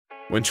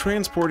When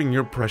transporting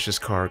your precious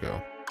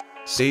cargo,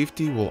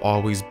 safety will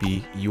always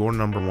be your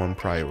 #1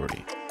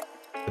 priority.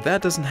 But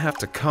that doesn't have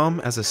to come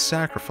as a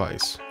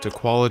sacrifice to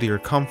quality or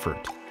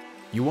comfort.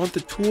 You want the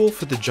tool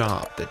for the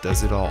job that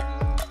does it all.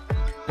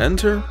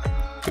 Enter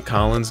the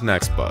Collins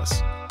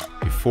Nexbus,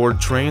 a Ford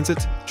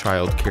Transit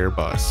childcare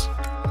bus.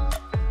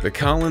 The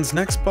Collins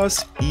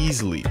Nexbus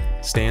easily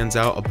stands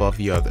out above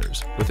the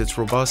others with its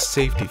robust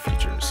safety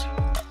features,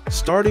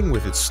 starting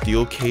with its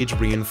steel cage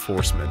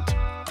reinforcement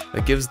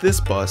that gives this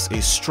bus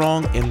a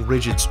strong and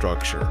rigid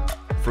structure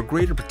for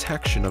greater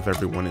protection of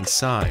everyone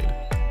inside.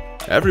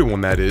 Everyone,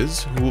 that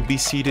is, who will be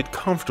seated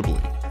comfortably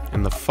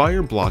in the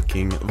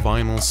fire-blocking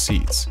vinyl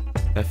seats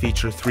that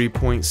feature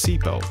 3-point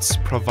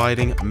seatbelts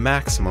providing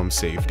maximum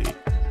safety.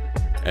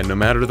 And no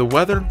matter the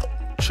weather,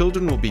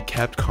 children will be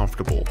kept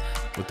comfortable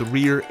with the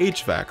rear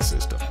HVAC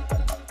system.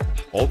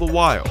 All the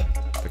while,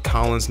 the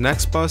Collins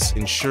Nexbus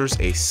ensures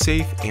a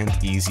safe and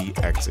easy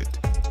exit,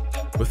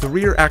 with the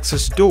rear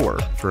access door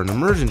for an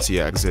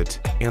emergency exit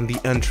and the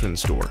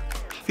entrance door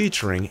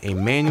featuring a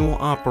manual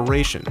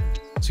operation,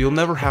 so you'll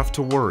never have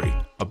to worry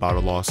about a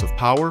loss of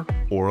power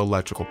or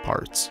electrical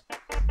parts.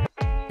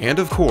 And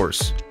of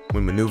course,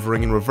 when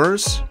maneuvering in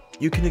reverse,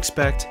 you can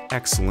expect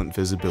excellent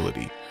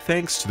visibility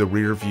thanks to the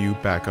rear view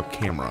backup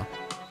camera.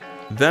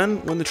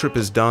 Then, when the trip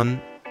is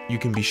done, you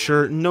can be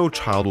sure no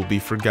child will be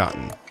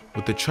forgotten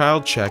with the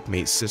Child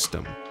Checkmate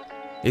system,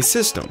 a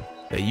system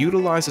that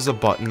utilizes a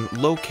button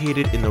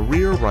located in the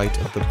rear right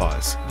of the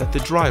bus that the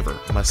driver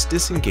must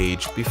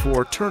disengage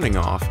before turning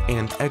off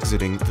and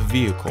exiting the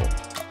vehicle,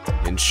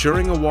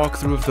 ensuring a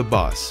walkthrough of the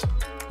bus,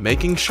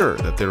 making sure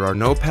that there are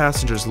no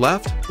passengers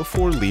left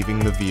before leaving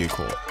the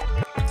vehicle.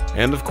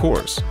 And of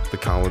course, the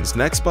Collins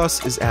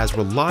Nexbus is as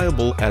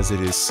reliable as it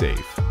is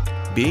safe,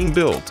 being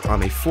built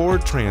on a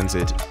Ford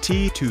Transit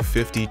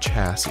T250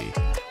 chassis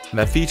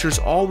that features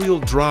all-wheel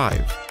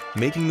drive,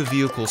 making the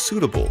vehicle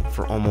suitable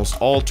for almost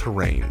all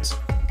terrains,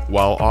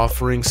 while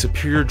offering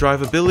superior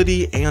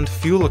drivability and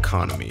fuel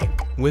economy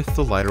with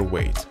the lighter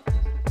weight,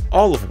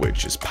 all of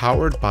which is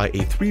powered by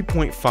a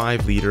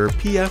 3.5-liter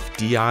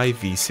PFDI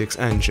V6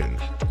 engine,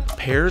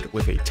 paired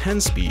with a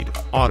 10-speed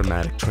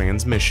automatic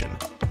transmission,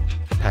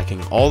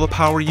 packing all the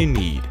power you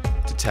need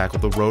to tackle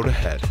the road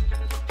ahead.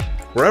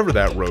 Wherever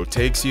that road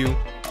takes you,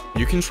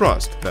 you can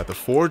trust that the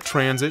Ford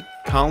Transit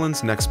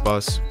Collins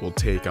Nexbus will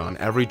take on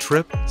every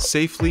trip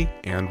safely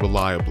and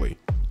reliably,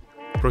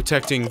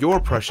 protecting your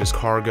precious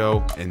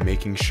cargo and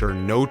making sure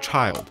no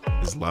child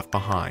is left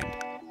behind.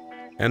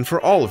 And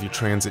for all of your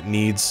transit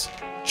needs,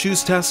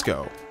 choose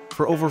Tesco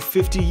for over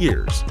 50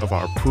 years of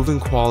our proven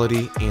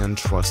quality and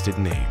trusted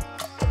name.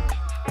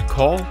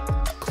 Call,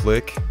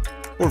 click,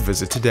 or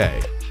visit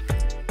today.